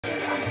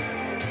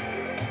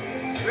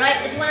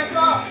Right, it's 1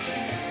 o'clock.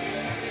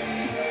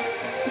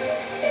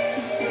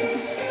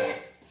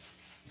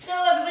 So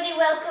everybody,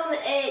 welcome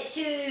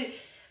to,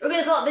 we're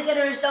going to call it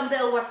beginner's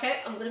dumbbell workout.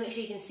 I'm going to make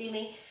sure you can see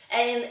me.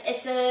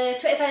 It's a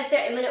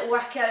 25-30 minute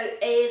workout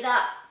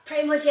that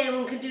pretty much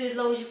anyone can do as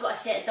long as you've got a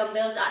set of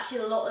dumbbells. Actually,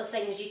 a lot of the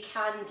things you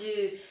can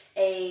do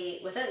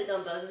without the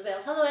dumbbells as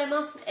well. Hello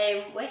Emma,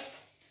 West.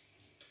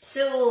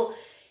 So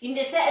you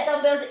need a set of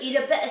dumbbells, you need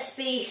a bit of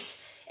space.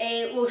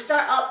 We'll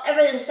start up,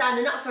 everything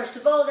standing up first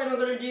of all, then we're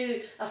going to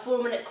do a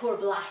 4-minute core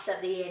blast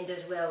at the end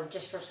as well,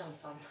 just for some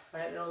fun.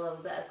 Alright, we all love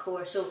a bit of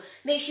core. So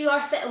make sure you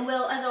are fit and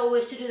well as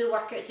always to do the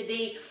workout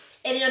today.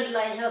 Any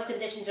underlying health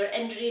conditions or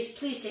injuries,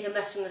 please take a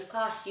miss from this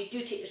class. You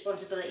do take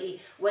responsibility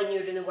when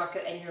you're doing the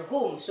workout in your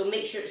home, so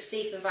make sure it's a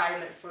safe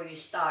environment before you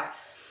start.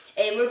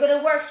 We're going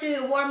to work through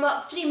a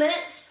warm-up, 3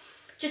 minutes,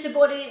 just a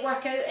bodyweight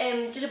workout,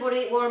 just a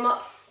bodyweight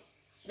warm-up.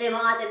 Then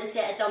we'll add in a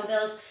set of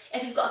dumbbells.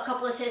 If you've got a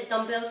couple of sets of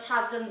dumbbells,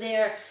 have them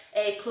there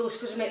close,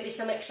 because there might be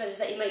some exercises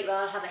that you might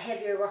rather have a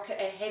heavier workout,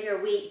 a heavier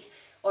weight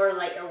or a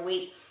lighter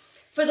weight.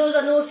 For those,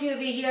 I know a few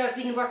of you here have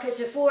been in workouts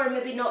before,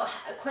 maybe not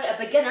quite a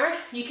beginner,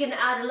 you can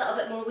add a little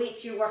bit more weight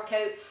to your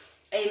workout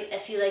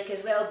if you like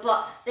as well,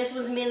 but this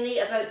one's mainly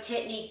about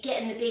technique,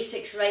 getting the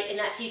basics right, and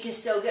actually you can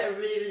still get a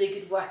really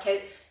good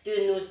workout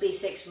doing those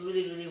basics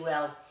really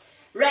well.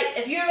 Right,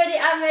 if you're ready,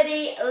 I'm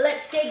ready,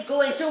 let's get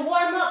going. So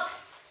warm up,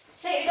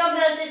 set your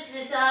dumbbells just to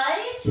the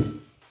side.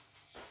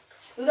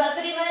 We've got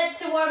 3 minutes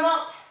to warm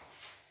up.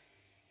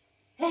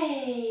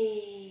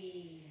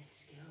 Hey,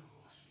 let's go.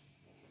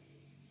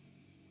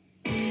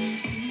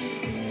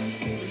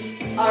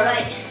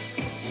 Alright.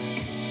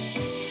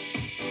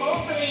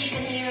 Hopefully you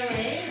can hear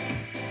me.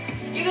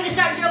 You're going to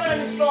start drumming on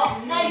the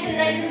spot. Nice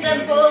and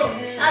simple.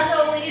 As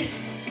always,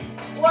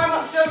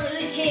 warm-ups don't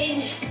really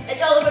change.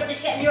 It's all about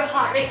just getting your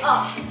heart rate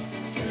up.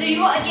 So you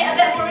want to get a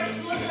bit more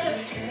explosive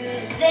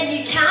than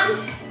you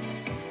can.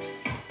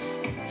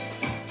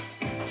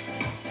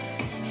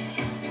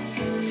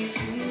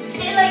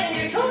 Stay light on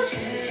your toes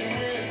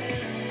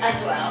as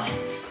well.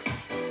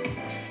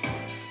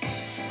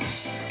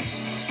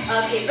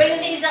 Okay, bring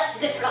the knees up to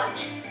the front.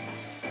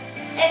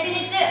 If you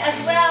need to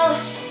as well,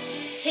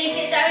 take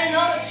it down a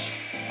notch.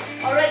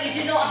 Alright, you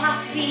do not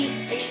have to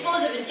be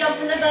explosive and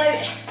jumping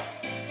about.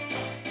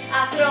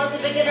 After all, it's a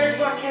beginner's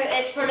workout,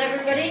 it's for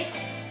everybody.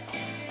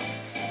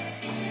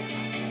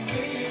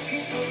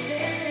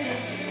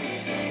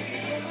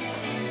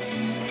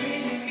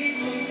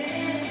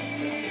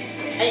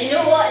 And you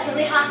know what, it's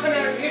only half an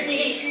hour of your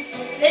day,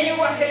 then your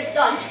workout's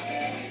done.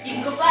 You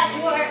can go back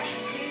to work.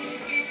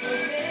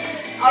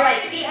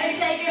 Alright, feet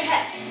outside your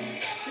hips.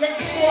 Let's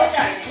squat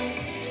down.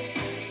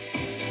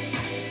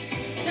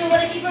 So we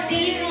want to keep our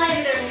knees in line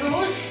with our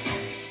toes.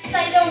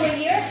 Side down right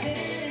here.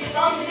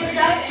 Thumb goes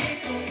out.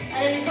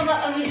 And then we come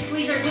up and we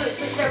squeeze our glutes,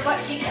 which are our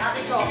butt cheeks at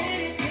the top.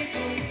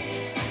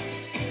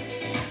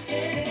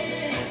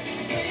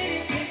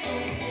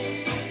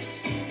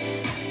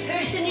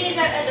 Push the knees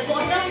out at the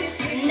bottom.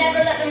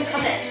 Never let them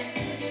come in.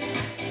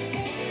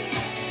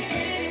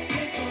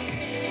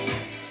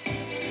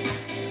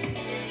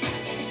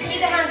 Keep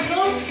the hands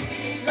close.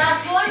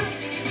 Last one.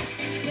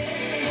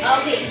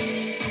 Okay.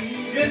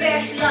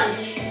 Reverse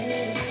lunge.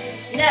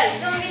 Now,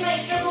 some of you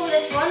might struggle with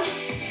this one.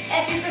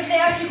 If you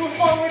prefer to go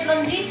forward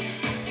lunges,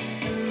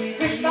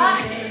 push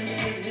back.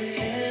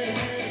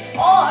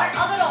 Or,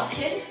 other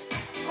option,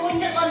 go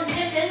into lunge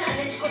position and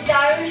then just go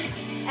down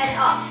and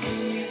up.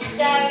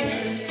 Down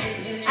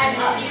and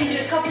up. You can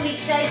do a couple each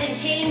side and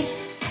change,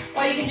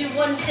 or you can do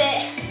one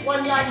set,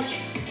 one lunge,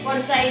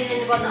 one side, and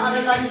then one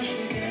other lunge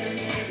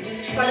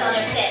for the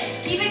other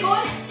set. Keep it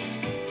going.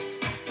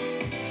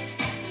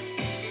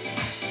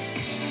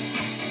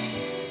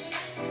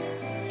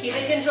 Keep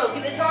it in control,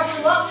 keep the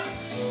torso up,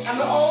 and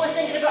we're always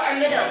thinking about our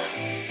middle.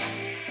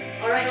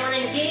 Alright, we want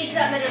to engage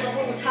that middle the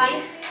whole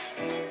time.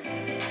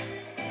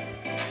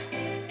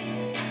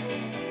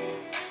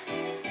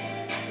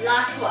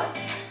 Last one.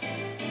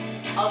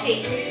 Okay.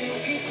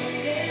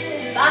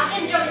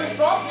 Back in juggler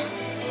spot.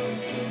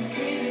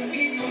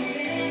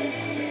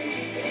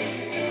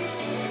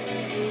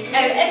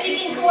 Now, if you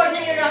can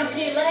coordinate your arms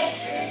and your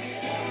legs,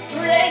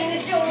 bring the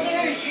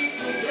shoulders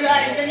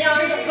round and the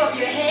arms above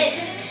your head.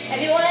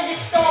 If you want to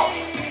just stop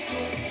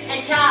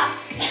and tap,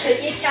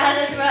 you can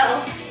as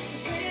well.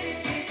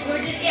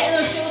 We're just getting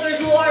those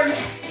shoulders warm.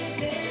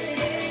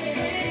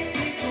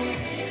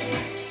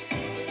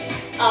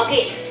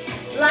 Okay,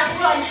 last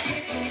one.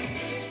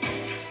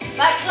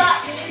 Back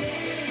slaps.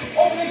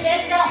 Open the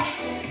chest up.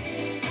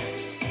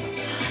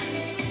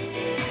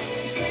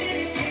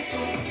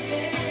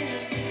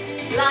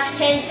 Last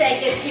 10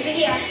 seconds, keep it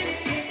here.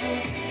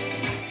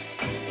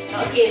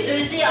 Okay,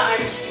 lose the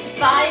arms.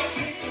 5,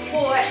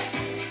 4,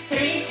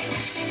 3,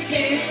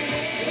 2,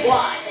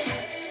 1.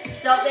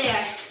 Stop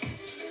there.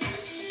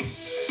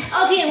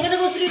 Okay, I'm going to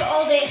go through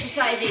all the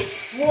exercises.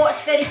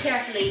 Watch very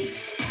carefully.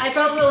 I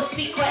probably will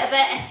speak quite a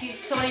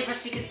bit, sorry for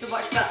speaking so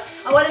much, but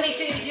I want to make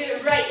sure you do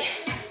it right.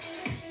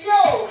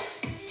 So,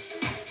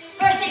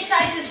 first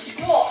exercise is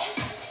squat.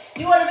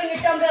 You want to bring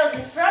your dumbbells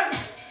in front,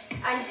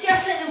 and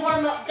just like the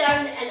warm-up up,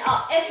 down and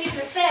up. If you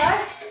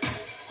prefer,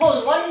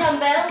 hold one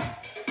dumbbell,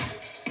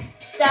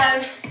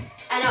 down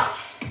and up.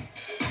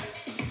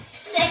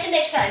 Second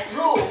exercise,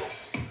 row.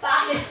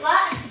 Back is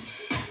flat,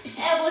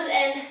 elbows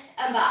in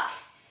and back.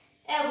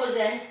 Elbows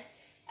in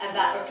and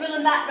back. We're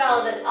pulling back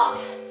rather than up.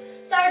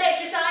 Third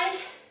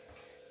exercise,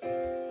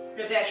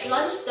 reverse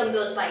lunge,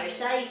 dumbbells by your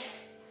side.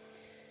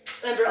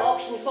 Remember,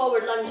 option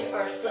forward lunge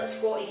or split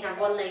squat, you can have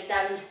one leg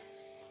down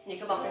and you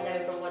come up and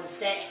down for one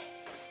set.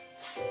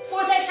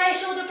 Fourth exercise,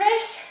 shoulder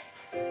press.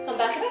 Come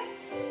back a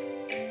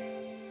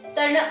bit.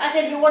 Down, up, I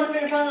tend to do one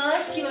foot in front of the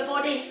other to keep my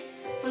body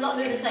from not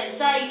moving side to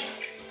side.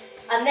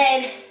 And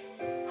then,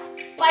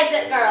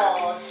 bicep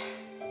curls.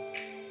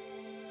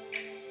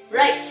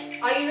 Right,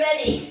 are you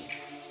ready?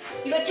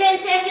 You've got 10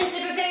 seconds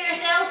to prepare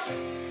yourself,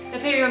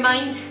 prepare your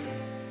mind.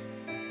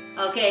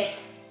 Okay,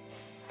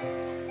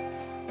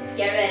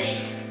 get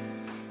ready.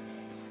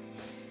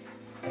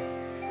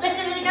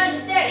 Listen to the count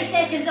of 30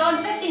 seconds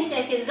on, 15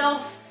 seconds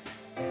off.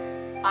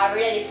 Are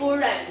we ready? 4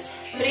 rounds.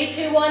 3,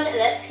 2, 1,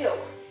 let's go.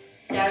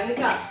 Down we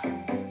come.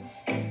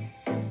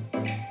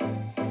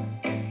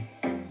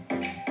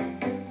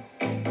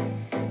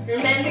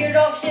 Remember your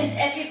options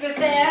if you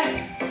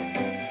prefer.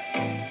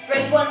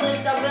 Bring one of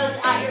those dumbbells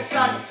at your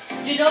front.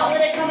 Do not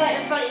let it come out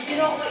in front. You do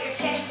not want your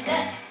chest to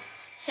dip.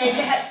 Send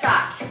your hips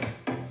back.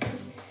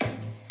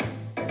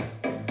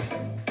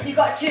 You've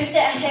got 2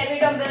 sets of heavy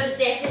dumbbells,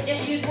 definitely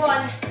just use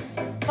one.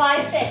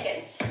 5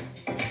 seconds.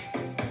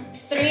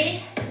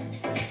 3,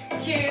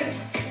 2,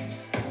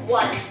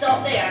 1.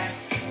 Stop there.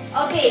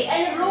 Okay,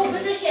 in a row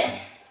position.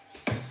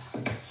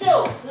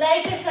 So,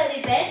 legs are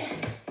slightly bent,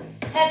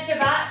 hips are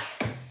back,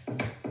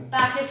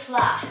 back is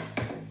flat.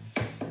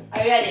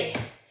 Are you ready?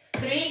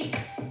 3,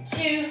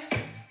 2,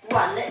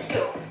 1. Let's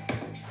go.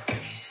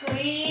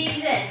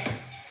 Squeeze in.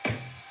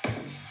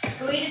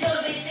 Squeeze the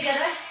shoulder blades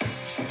together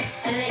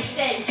and then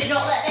extend. Do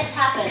not let this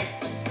happen.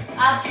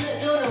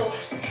 Absolute no-no.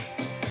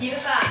 Keep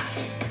it back.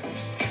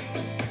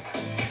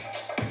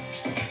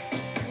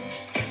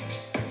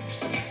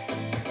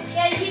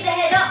 Again, keep the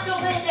head up,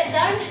 don't let it dip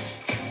down.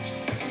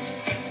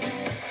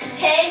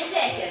 10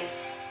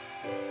 seconds.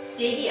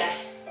 Stay here.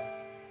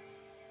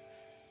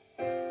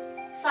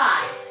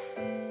 5,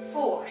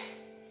 4,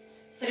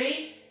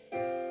 3, 2,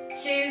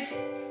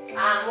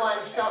 and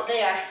 1. Stop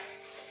there.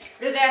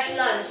 Reverse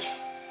lunge.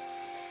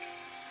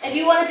 If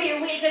you want to put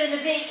your weights out in the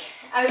break,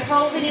 I would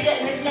probably need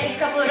it in the next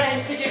couple of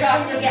rounds because your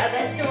arms will get a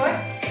bit sore.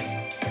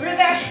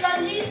 Reverse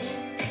lunges.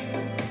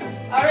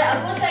 Alright,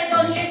 I'll go side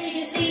on here so you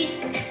can see.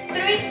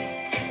 3,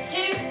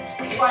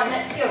 2, 1,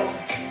 let's go.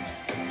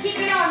 Keep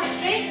your arms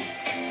straight.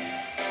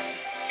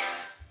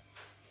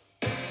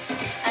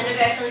 And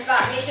reverse lunge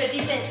back. Make sure a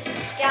decent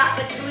gap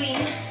between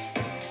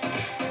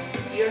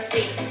your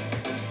feet.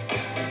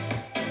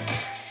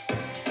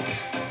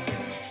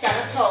 Stand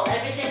up tall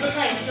every single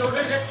time.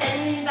 Shoulders are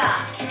pinned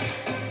back.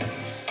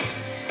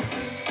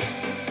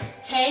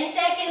 10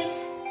 seconds.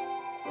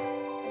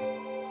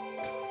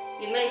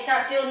 You might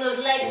start feeling those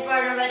legs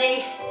burn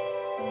already.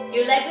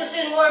 Your legs will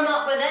soon warm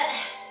up with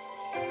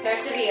it.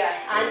 Persevere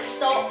and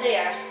stop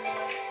there.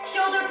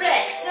 Shoulder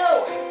press.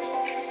 So,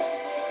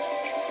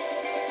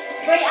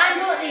 right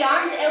angle at the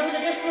arms, elbows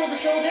are just below the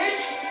shoulders.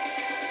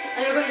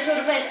 And we're going to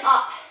shoulder press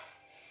up.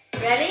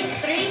 Ready?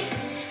 3,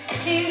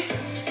 2,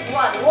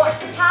 1. Watch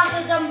the path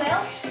of the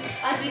dumbbell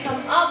as we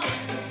come up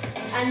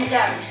and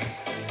down.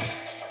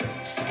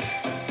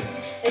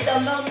 The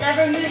dumbbell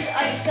never moves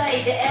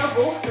outside the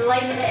elbow, the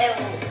line of the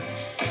elbow.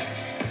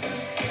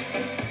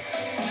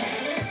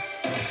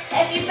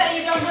 If you put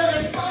your dumbbell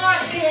in far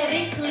too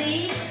heavy,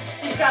 please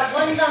just grab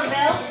one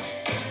dumbbell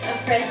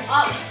and press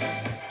up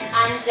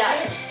and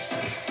down.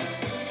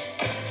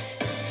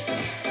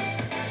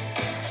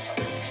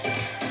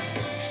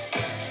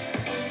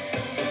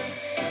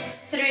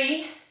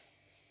 Three,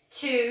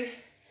 2,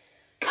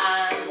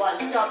 and 1.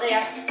 Stop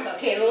there.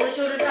 Okay, roll the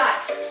shoulders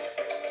back.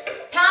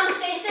 Palms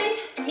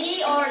facing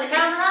me or the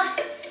camera.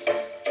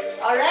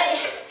 Alright.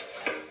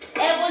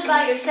 Elbows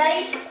by your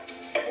side.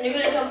 And you're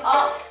going to come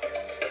up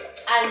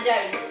and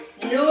down.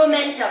 No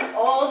momentum.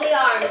 All the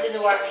arms in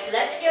the work.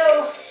 Let's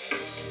go.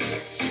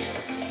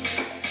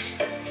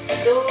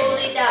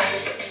 Slowly down.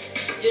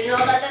 Do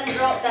not let them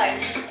drop down.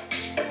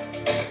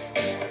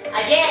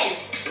 Again.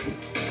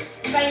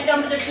 Find your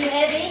dumbbells are too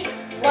heavy.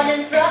 One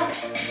in front.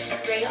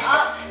 Bring it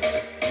up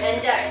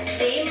and down.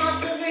 Same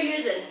muscles we're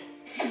using.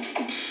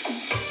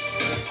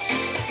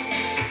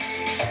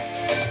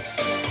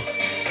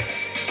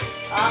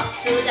 Up,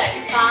 slow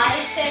down.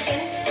 5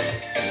 seconds.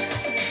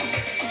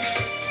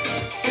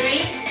 3,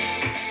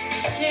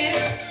 2,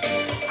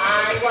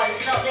 and 1.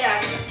 Stop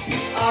there.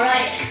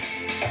 Alright.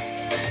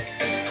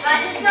 Back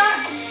to start.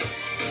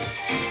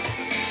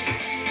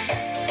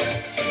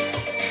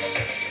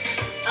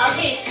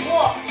 Okay,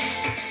 squats.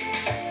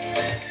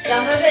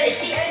 Dumbbells ready.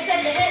 Feet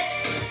outside the hips.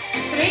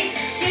 3,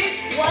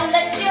 2, 1.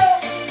 Let's go.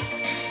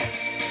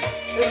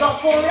 We've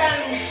got 4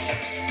 rounds.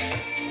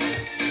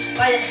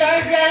 By the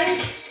 3rd round,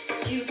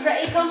 if you're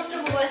pretty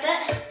comfortable with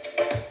it,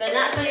 then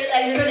that's when your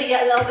legs are going to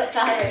get a little bit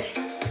tired.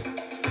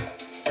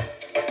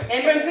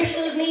 Remember and push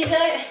those knees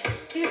out.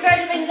 If you prefer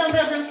to bring the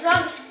dumbbells in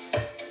front,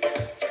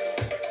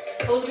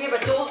 hold them here,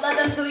 but don't let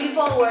them pull you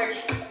forward.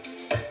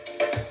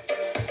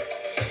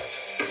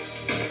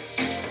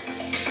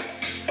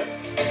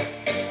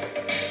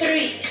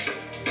 3,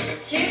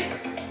 2,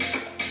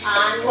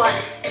 and 1.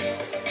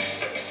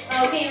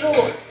 Okay,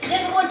 row. It's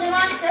difficult to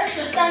master,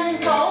 so standing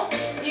tall,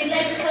 your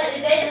legs are slightly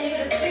bent, and you're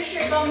going to push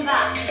your bum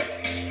back.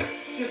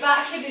 Your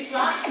back should be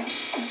flat,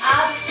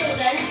 abs pulled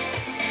in,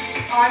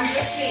 arms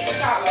are straight to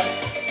start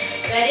with.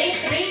 Ready?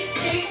 3,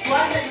 2,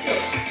 1, let's go.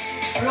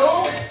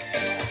 Row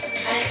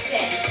and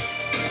extend.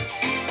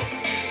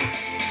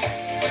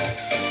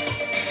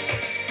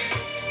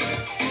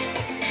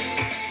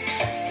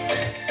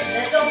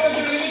 The dumbbells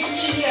are really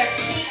key here.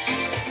 Keep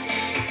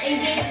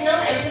engaging them.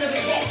 It's going to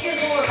protect your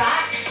lower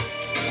back.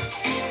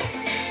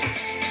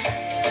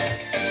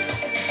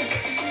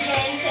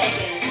 10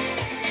 seconds.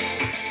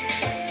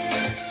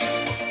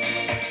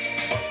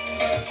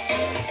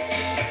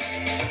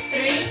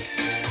 3,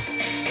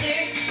 2,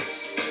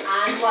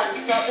 and 1.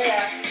 Stop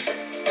there.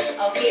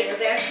 Okay,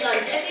 reverse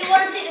lunge. If you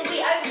want to take the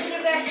weight out for the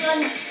reverse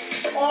lunge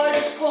or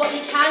the squat,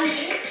 you can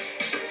do.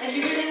 If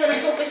you really want to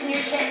focus on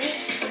your technique.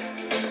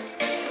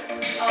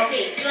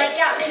 Okay, slight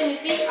gap between your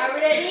feet. Are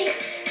we ready?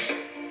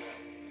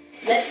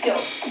 Let's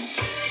go.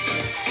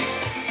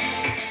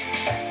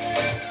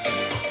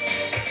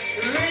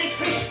 Really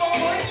push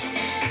forward.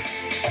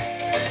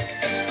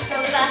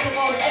 Curl the back and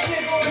forward. If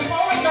you're going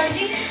forward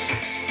lunges,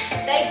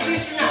 big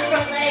boost in that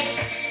front leg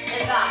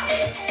and back.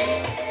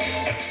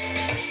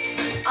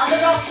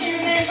 Other option,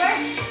 remember,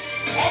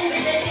 in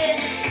position,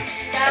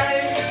 down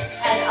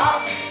and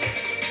up.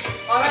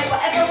 Alright,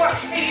 whatever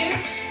works for you,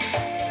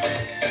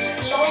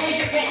 as long as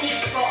your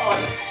technique's spot on.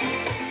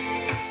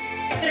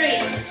 3,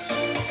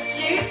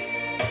 2,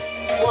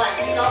 1,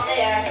 stop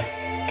there.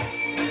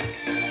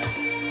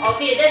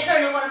 Okay, this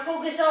turn I want to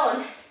focus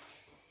on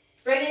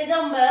bringing the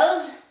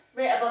dumbbells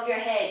right above your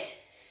head.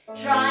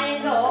 Try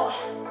and not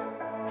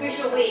push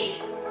away.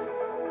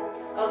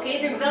 Okay,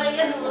 if your belly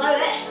doesn't allow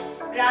it,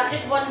 grab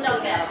just one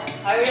dumbbell.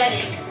 Are you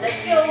ready?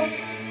 Let's go.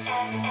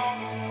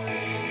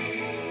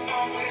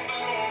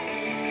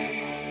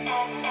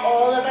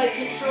 All about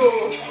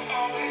control.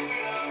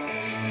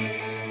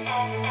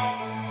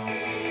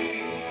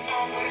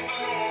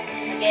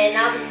 Again,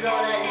 abs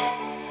drawn in.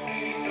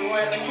 We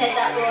want to protect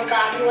that lower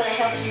back. We want to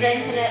help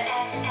strengthen it.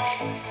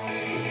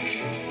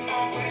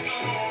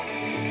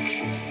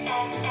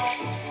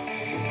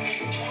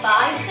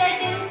 5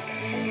 seconds.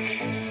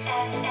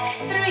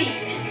 3,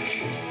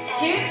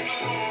 2,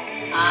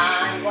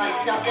 and 1.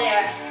 Stop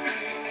there.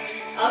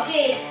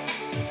 Okay,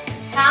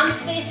 palms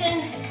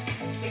facing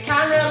your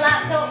camera,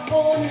 laptop,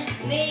 phone,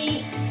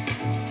 me,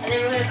 and then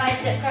we're going to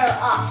bicep curl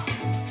up.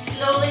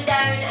 Slowly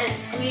down and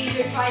squeeze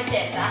your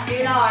tricep, back of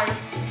your arm.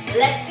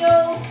 Let's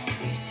go.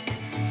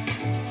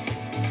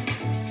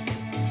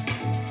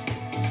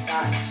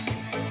 Start.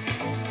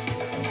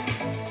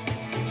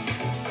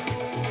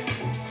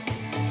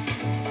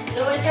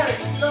 Notice how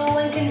it's slow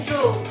and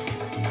controlled.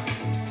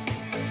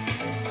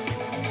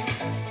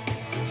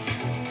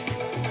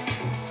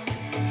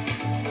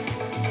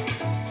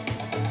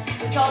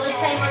 We call this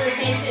time under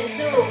tension,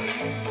 so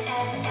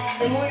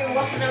the more your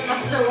muscles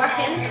are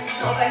working, it's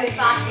not about how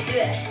fast you do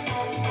it,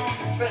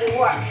 it's about the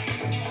work.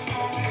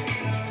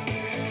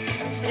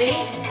 3,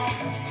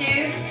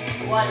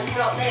 2, 1,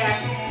 stop there.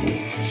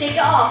 Shake it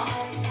off.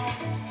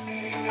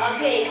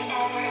 Okay.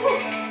 Whew.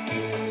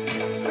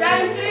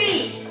 Round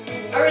 3.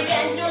 Are we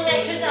getting through the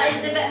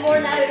exercises a bit more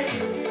now?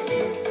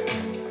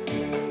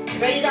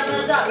 Ready,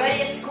 dumbbells up,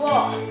 ready to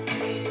squat.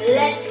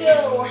 Let's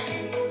go.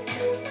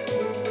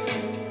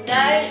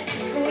 Now,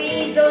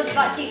 squeeze those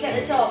butt cheeks at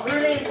the top,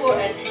 really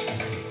important.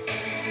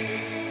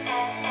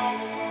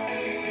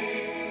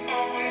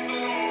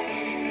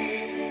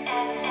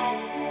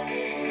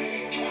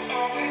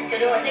 So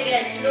notice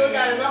again, slow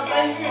down, I'm not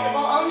bouncing at the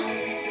bottom,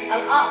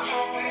 I'm up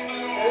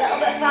a little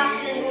bit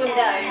faster than going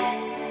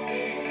down.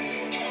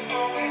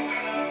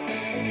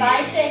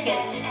 5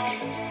 seconds.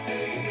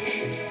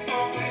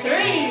 3,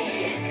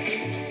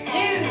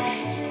 2,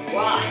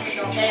 1.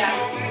 Stop there.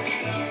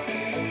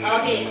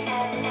 Okay.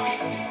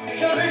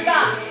 Shoulders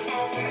back.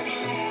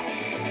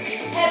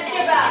 Hips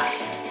are back.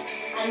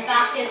 And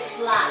back is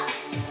flat.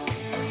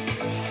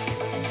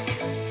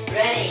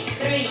 Ready?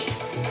 3,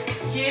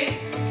 2,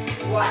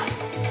 1.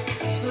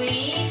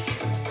 Squeeze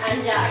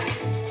and down.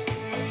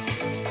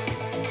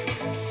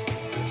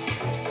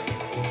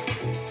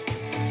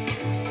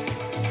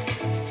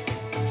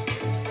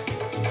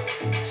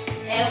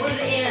 Elbows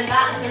are aiming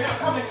back, so they're not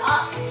coming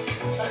up.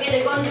 Okay,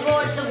 they're going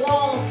towards the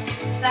wall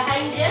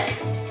behind you.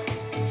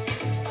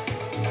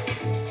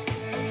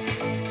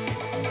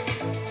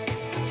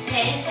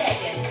 10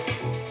 seconds.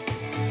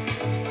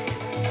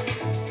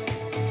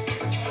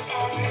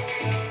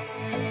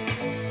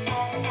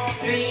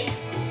 3,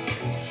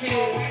 2,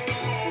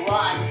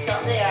 1.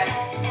 Stop there.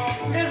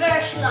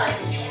 Reverse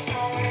lunge.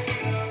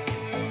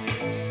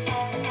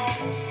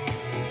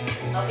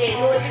 Okay,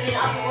 notice we're doing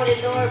upper body,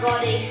 lower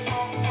body.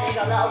 We've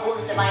got little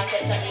bones of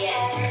biceps at the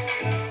end.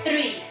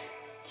 3,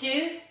 2,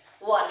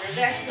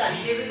 reverse lunge,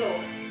 here we go.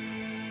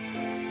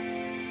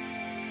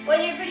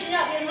 When you're pushing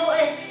up, you'll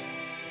notice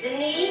the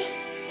knee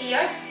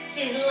here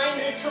stays in line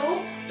with the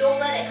toe. Don't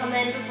let it come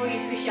in before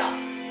you push up.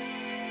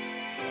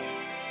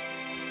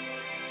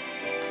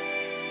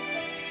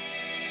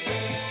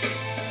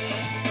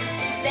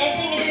 Best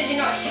thing to do is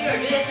you're not sure,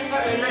 do this in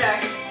front of the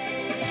mirror.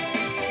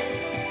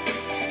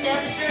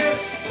 Tell the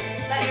truth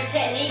about your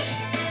technique.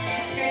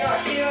 If you're not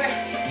sure,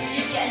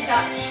 you just get in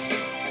touch.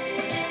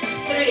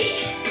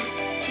 3,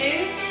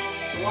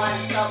 2,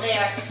 1, stop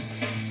there.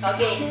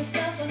 Okay.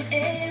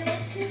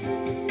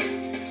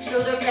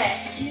 Shoulder press.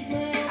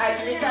 Out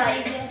to the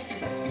side.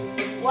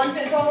 1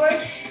 foot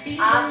forward.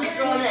 Abs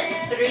drawn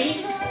in.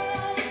 3,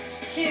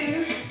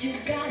 2,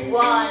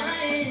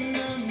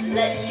 1.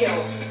 Let's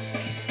go.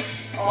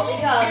 All we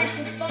come.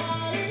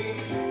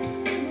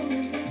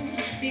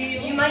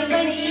 You might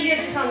find it easier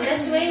to come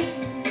this way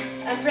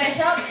and press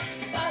up.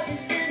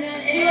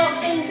 2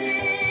 options.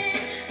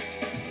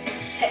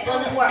 Pick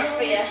one that works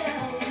for you.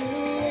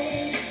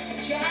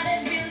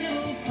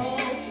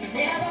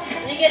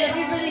 And again, if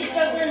you're really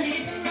struggling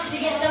to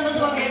get the dumbbells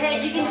above your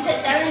head, you can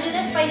sit down and do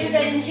this, find your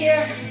dining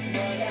chair.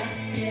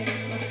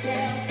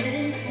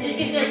 Just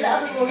gives you a little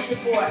bit more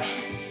support.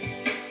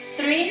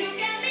 3,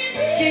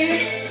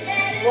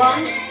 2,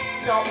 1.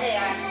 Stop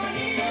there.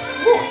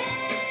 Woo.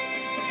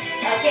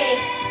 Okay.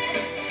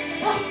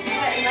 Oh,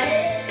 sweating now.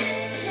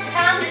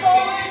 Hands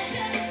forward.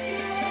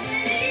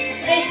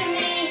 Facing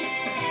me.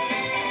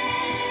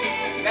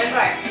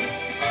 Remember,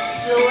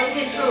 slow and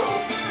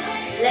controlled.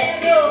 Let's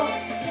go.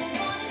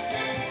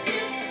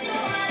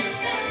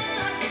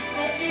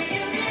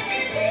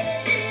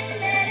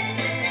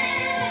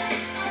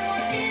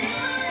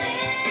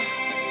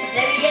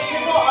 Now we get to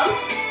the bottom.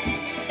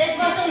 This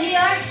muscle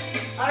here.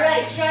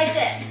 Alright,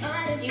 triceps.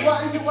 You want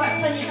them to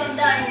work when you come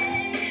down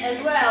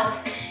as well.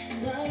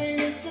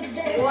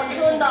 You want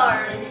toned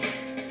arms.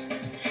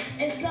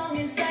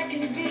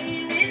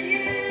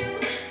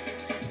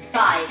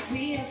 5,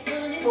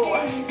 4,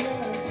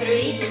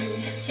 3,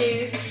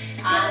 2,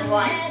 and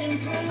 1.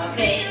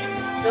 Okay,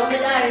 drop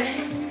it down.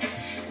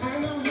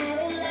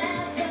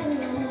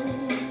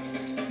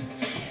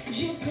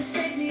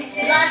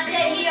 Last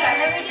set here,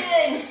 how are we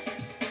doing?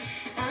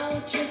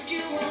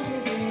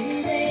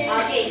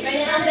 Okay, bring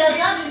the dumbbells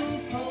up.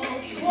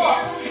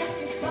 Squats.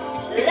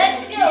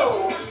 Let's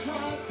go.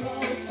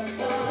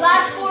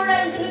 Last 4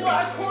 rounds and we've got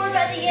our core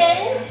at the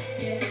end.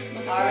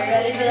 Are we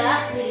ready for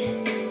that?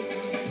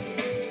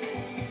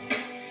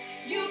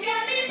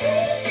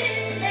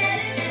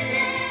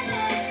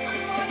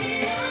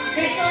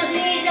 Push those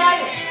knees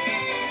out.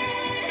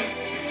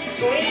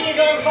 Squeeze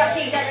those butt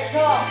cheeks at the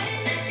top.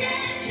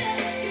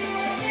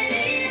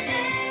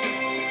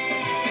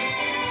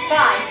 5,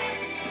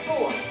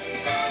 4,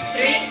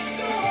 3,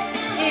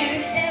 2,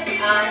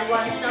 and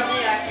 1. Stop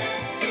there.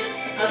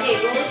 Okay,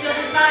 roll the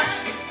shoulders back.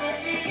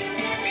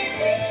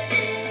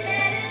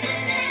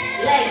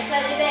 Legs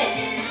slightly bent.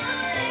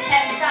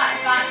 Hips back,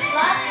 back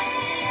flat.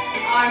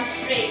 Arms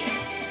straight.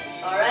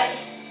 Alright.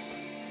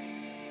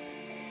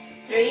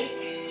 3,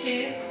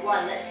 2,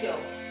 1. Let's go.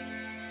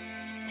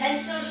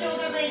 Pinch those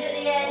shoulder blades at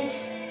the end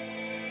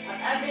of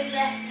every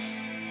lift.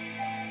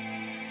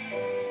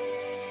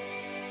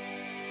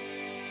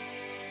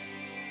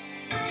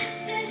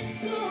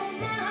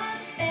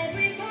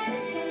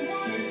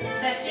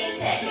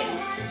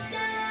 Seconds.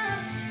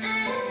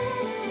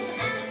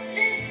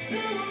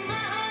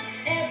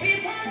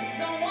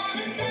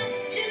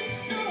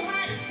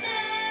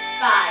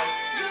 5,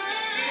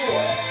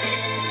 4,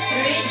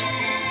 3,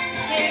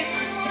 2,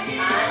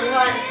 and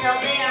 1. Stop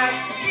there.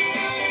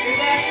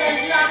 Reverse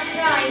lunge last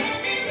time.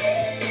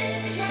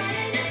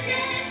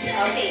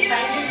 Okay,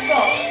 find your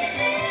spot.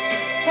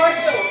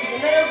 Torso, the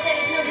middle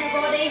section of your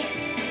body.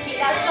 Keep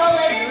that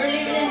solid,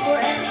 really, really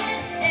important.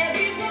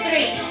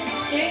 3,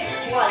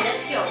 2, 1,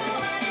 let's go.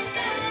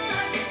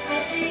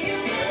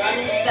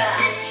 Lunge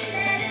back.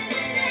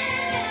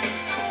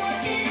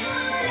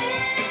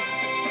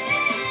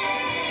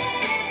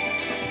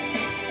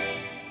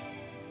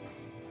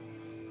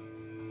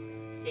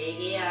 Stay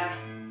here.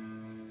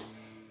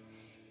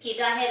 Keep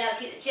that head up,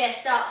 keep the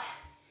chest up.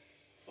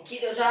 And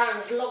keep those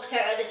arms locked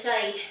out at the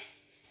side.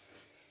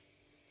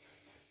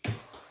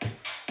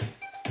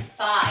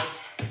 5,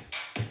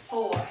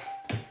 4,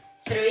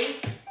 3,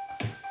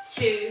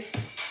 2,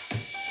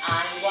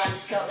 and 1.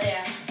 Stop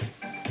there.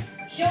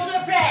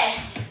 Shoulder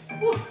press.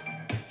 Woo.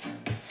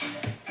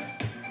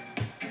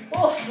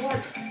 Oh,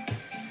 warm.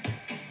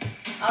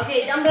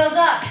 Okay, dumbbells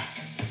up.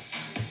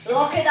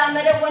 Lock it that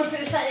middle, 1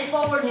 foot slightly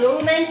forward, no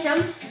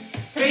momentum.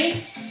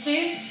 3,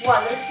 2,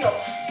 1, let's go.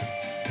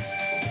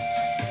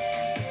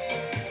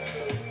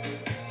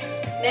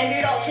 Remember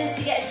your options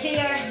to get a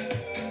chair,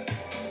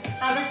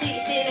 have a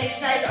seat, same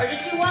exercise, or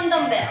just do 1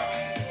 dumbbell.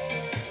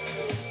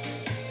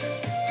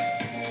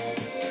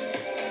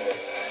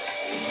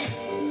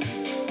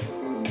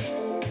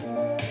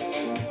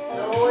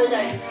 Slow it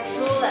down,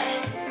 control it.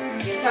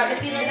 You'll start to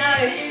feel it now.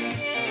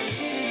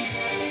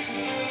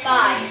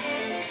 5,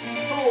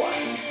 4,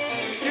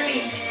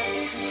 3,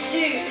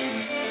 2,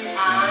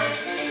 and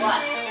 1.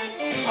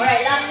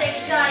 Alright, last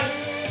exercise.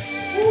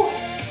 Woo.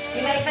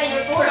 You might find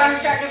your forearms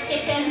starting to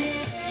kick in.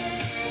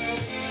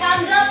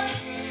 Hands up.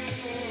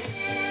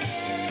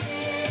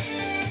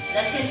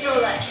 Let's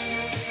control it.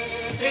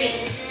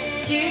 3,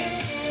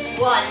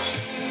 2, 1.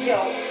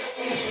 Go.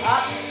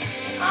 Up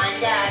and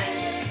down.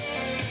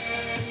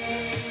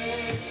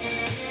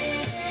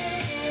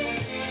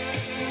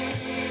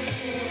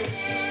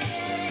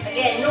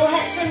 Again, no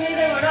hips are moving.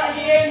 We're not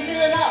here and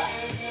pulling up.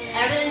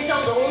 Everything's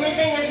still. The only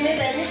thing that's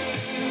moving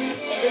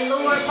is the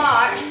lower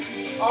part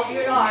of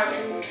your arm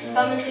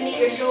coming to meet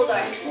your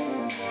shoulder.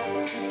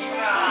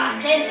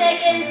 10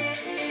 seconds.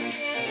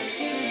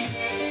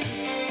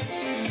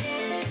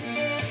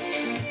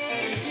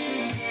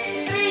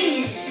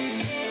 3,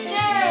 2,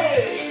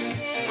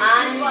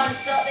 and 1.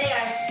 Stop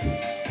there.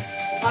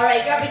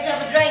 Alright, grab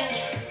yourself a drink.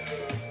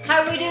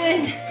 How are we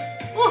doing?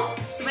 Oh,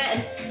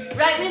 sweating.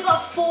 Right, we've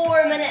got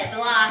 4 minute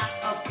blast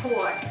of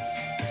core.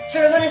 So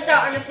we're going to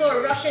start on the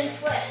floor, Russian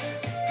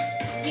twists.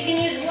 You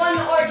can use 1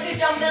 or 2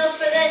 dumbbells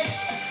for this.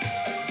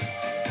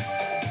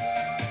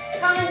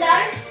 Coming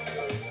down,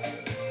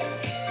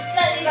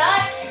 slightly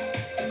back.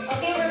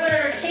 Okay, we're going to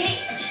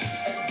rotate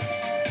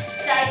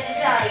side to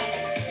side.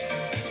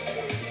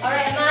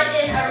 Alright,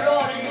 imagine a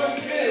rod is going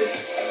through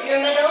your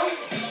middle,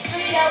 through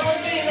your elbow,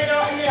 through your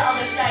middle, and to the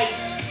other side.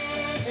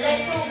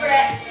 Let's go for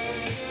it.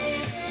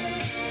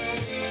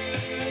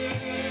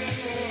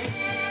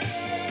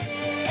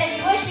 If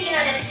you wish, you can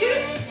add a 2.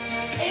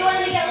 If you want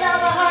to make it a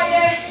little bit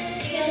harder,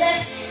 you can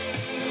lift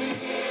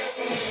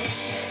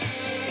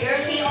your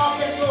feet off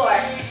the floor.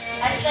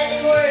 I'm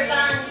slightly more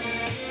advanced.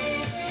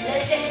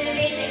 Let's stick to the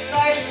basics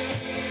first.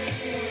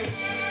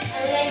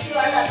 Unless you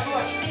are a little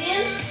more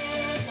experienced.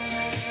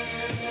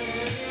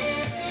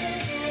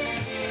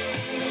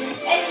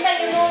 If you find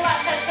your lower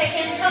back starts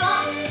kicking, come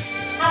up,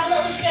 have a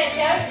little stretch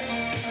out,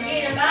 from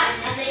here and back,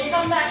 and then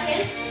come back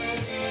in.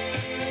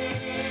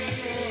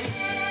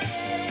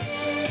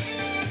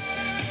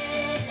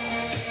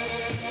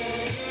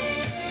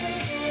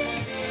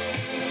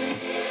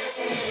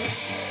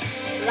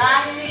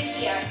 Last week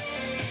here.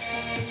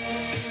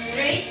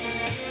 3,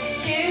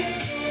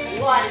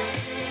 2, 1.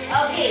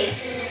 Okay,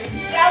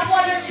 grab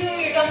 1 or 2 of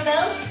your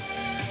dumbbells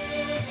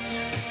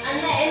and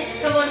then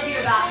come onto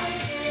your back.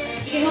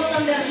 You can hold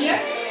dumbbell here.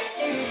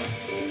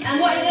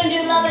 And what you're going to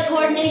do, a little bit of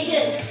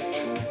coordination.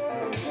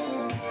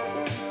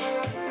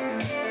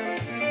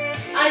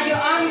 As your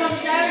arm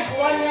comes down,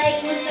 one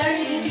leg goes down,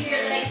 you can keep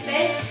your legs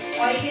bent,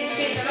 or you can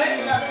straighten them out, a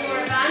little bit more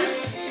advanced.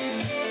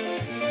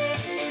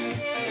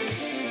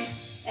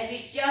 If you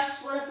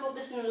just want to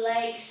focus on the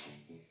legs,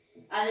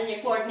 as in your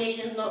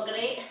coordination is not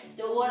great,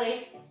 don't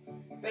worry.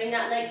 Bring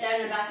that leg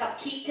down and back up.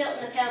 Keep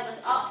tilting the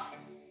pelvis up.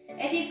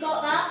 If you've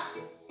got that,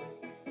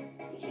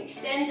 you can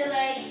extend the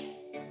leg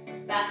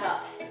back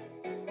up.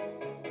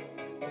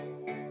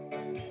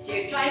 So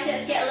your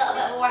triceps get a little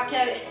bit of a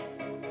workout,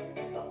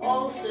 but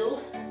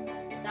also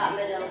that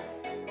middle.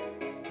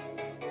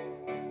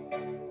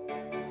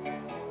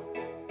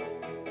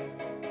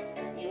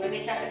 You maybe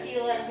start to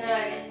feel this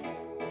now.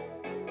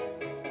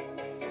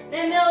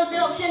 Dumbbell is the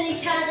option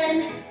you can in.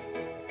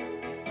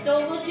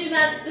 Don't go too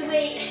mad with the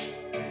weight.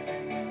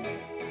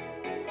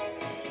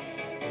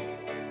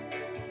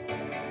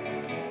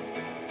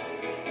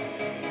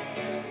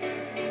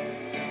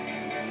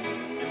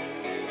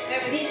 Remember,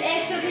 if you need an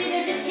extra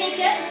breather, just take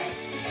it.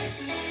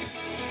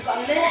 Got a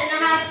minute and a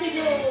half to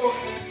go.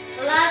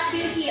 The last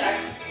few here.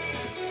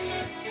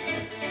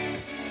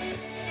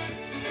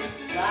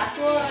 Last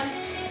one.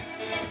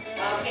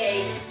 Okay.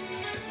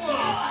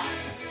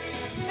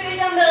 Put your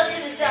dumbbells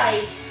to the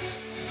side.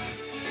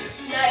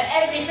 Now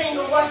every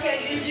single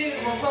workout you do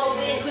will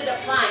probably include a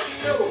plank,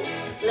 so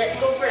let's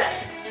go for it.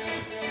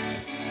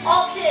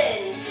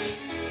 Options.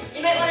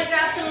 You might want to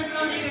grab someone from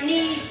under your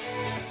knees.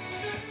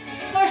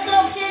 First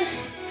option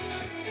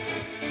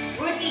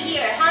would be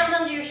here. Hands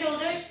under your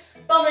shoulders,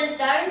 bum is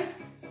down,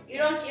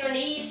 you're onto your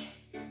knees,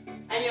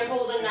 and you're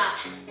holding that.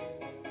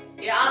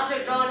 Your abs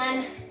are drawn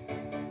in.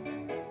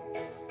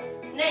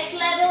 Next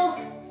level,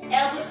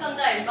 elbows come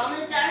down, bum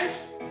is down.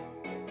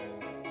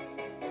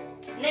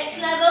 Next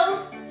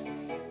level,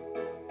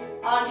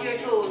 onto your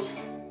toes.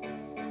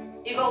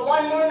 You've got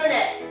 1 more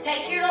minute.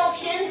 Pick your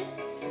option.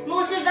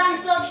 Most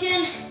advanced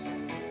option,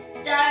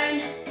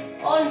 down,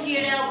 onto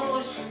your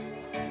elbows,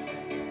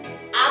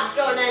 abs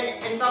drawn in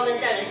and bum is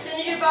down. As soon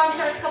as your bum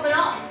starts coming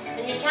up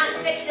and you can't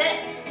fix it,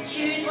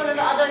 choose one of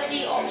the other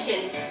 3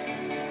 options.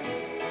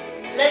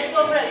 Let's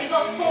go for it. We've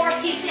got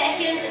 40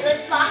 seconds.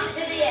 Let's pass it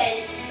to the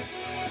end.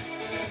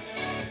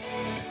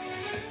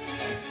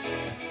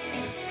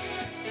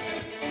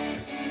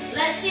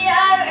 Let's see it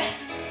out.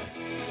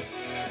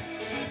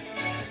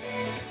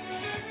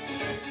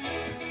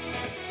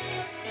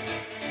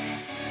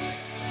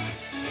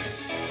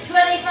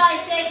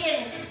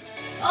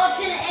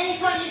 Option at any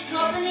point, just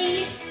drop the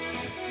knees,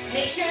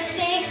 make sure it's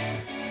safe,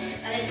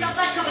 and then drop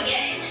back up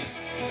again.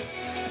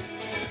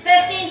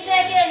 15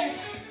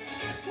 seconds.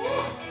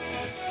 Woo.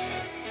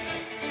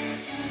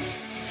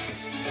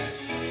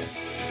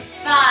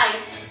 5,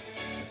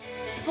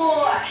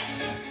 4,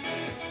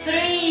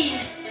 3,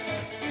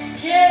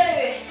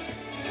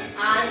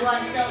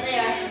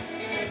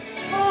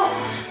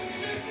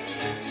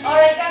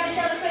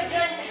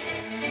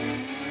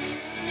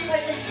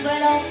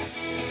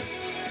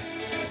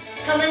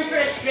 come in for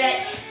a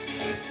stretch.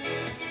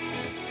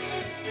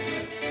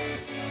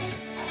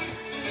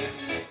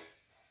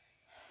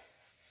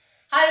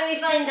 How do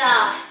we find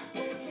that?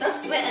 Still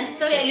sweating,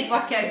 still get a good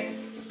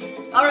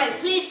workout. Alright,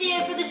 please stay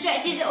out for the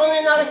stretches, only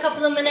another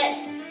couple of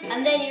minutes,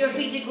 and then you're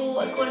free to go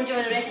and go and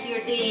enjoy the rest of your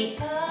day.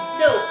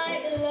 So,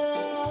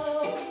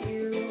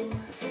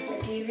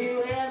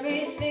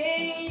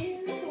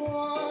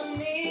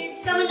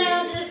 coming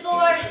down to the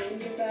floor,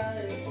 and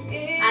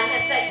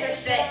hip flexor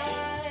stretch.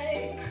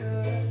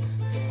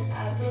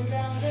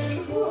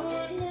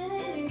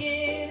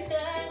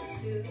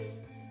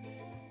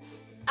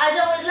 As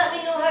always, let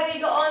me know how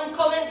you got on,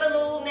 comment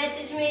below,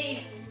 message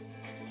me,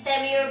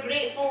 send me your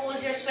great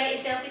photos, your sweaty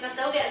selfies, I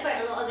still get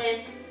quite a lot of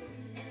them.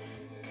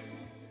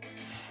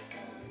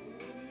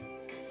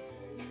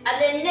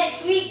 And then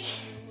next week,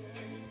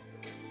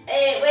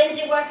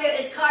 Wednesday workout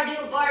is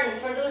cardio burn,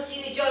 for those of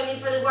you who join me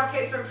for the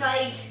workout for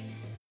Pride.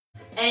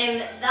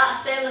 That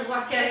style of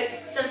workout,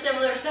 some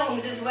similar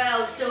songs as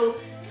well, so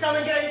come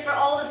and join us for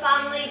all the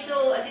family.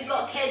 So if you've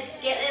got kids,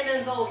 get them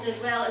involved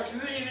as well, it's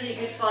really, really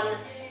good fun.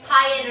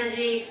 High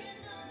energy,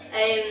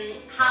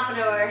 half an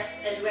hour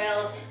as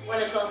well,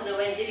 1 o'clock on a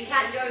Wednesday. If you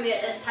can't join me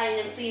at this time,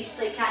 then please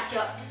play catch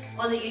up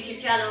on the YouTube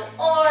channel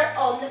or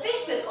on the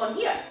Facebook on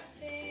here.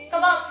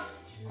 Come up,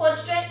 quad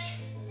stretch.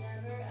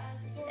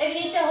 If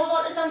you need to hold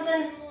on to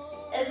something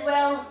as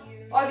well,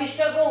 or if you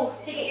struggle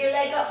to get your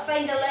leg up,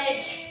 find a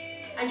ledge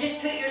and just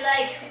put your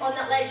leg on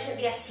that ledge. It could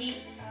be a seat,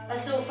 a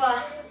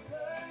sofa.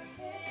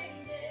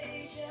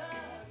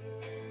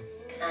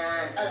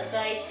 And other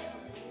side.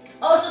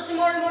 Also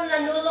tomorrow morning,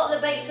 I know a lot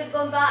of the bikes have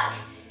gone back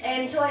to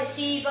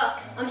IC, but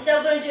I'm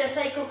still going to do a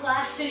cycle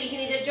class, so you can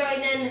either join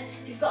in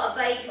if you've got a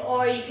bike,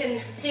 or you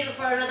can save it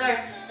for another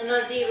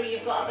day where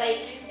you've got a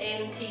bike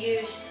to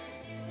use.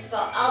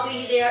 But I'll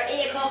be there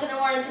 8 o'clock in the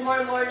morning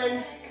tomorrow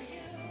morning,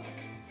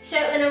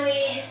 shouting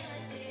away.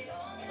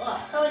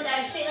 Oh, going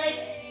down, straight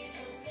legs.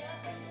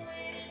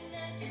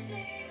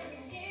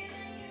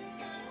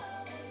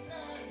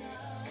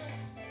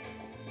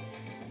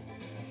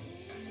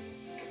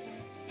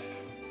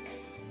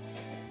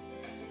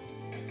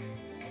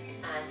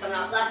 And coming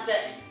up, last bit.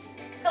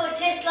 Couple of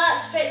chest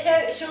slaps, stretch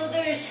out the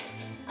shoulders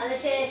and the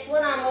chest,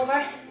 one arm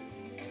over.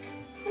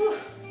 Whew.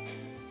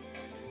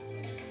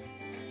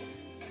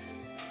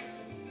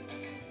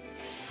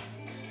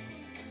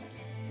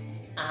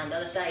 And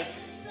other side.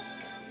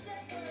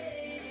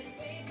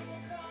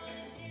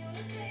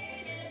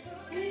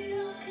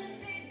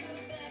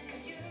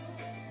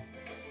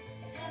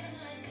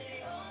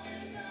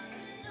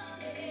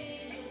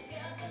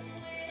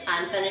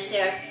 And finish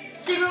there.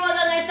 Super well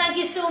done, guys. Thank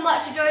you so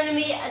much for joining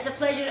me. It's a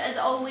pleasure as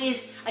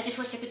always. I just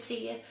wish I could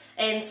see you.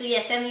 So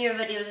yeah, send me your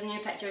videos and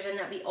your pictures and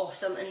that'd be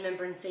awesome. And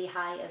remember, and say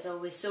hi as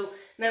always. So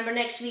remember,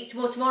 next week,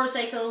 well, tomorrow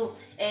cycle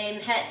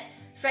hit,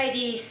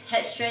 Friday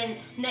hit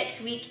strength,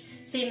 next week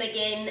same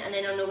again, and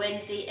then on a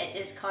Wednesday it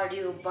is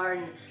cardio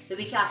burn. The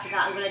week after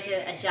that I'm going to do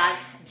a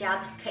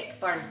jab kick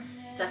burn.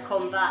 So a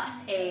combat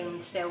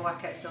style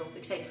workout, so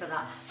excited for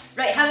that.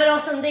 Right, have an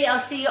awesome day. I'll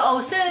see you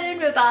all soon.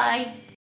 Bye bye.